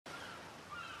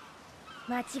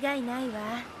間違いないわ。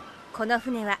この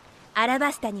船はアラ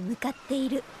バスタに向かってい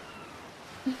る。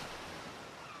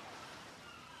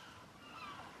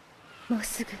もう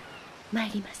すぐ参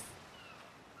ります。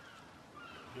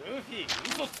ルフィ、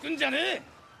嘘つくんじゃねえ。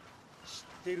知っ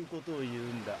てることを言う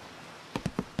んだ。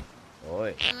お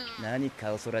い、何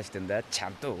顔そらしてんだ。ちゃ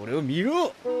んと俺を見ろ。いや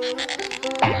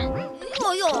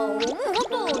いや、もうほん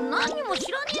と何にも知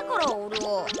らねえから俺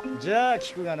は。じゃあ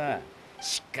聞くがな、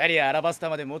しっかりアラバスタ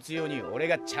まで持つように俺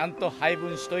がちゃんと配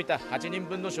分しといた8人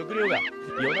分の食料が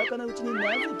夜中のうちになぜ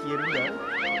消えるんだ。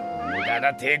無駄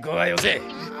な抵抗はよせ。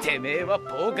てめえはポ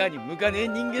ーカーに向かねえ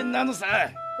人間なのさ。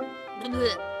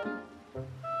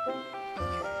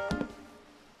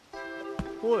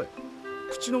おい、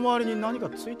口の周りに何か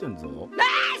ついてんぞ。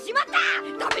しまった、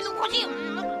ダメの個人。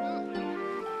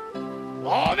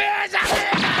おめえじゃね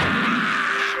えか。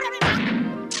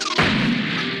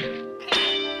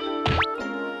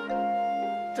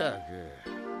った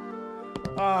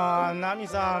く。ああ、ナミ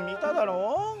さん見ただ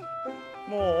ろ。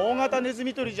もう大型ネズ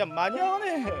ミ捕りじゃ間に合わ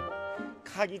ねえ。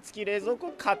鍵付き冷蔵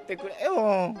庫買ってくれ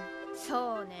よ。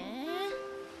そうね、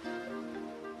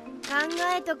考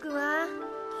えとくわ。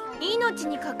命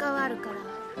に関わるから。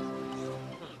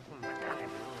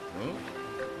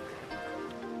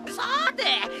さーて、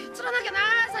釣らなきゃな、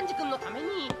サンジ君のために。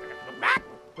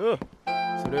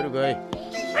釣れるかい。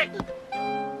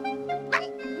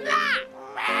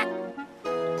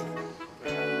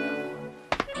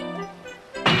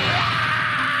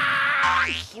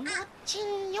気持ちい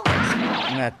いよ。ま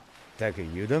ったく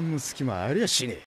油断も隙もありゃしねえ。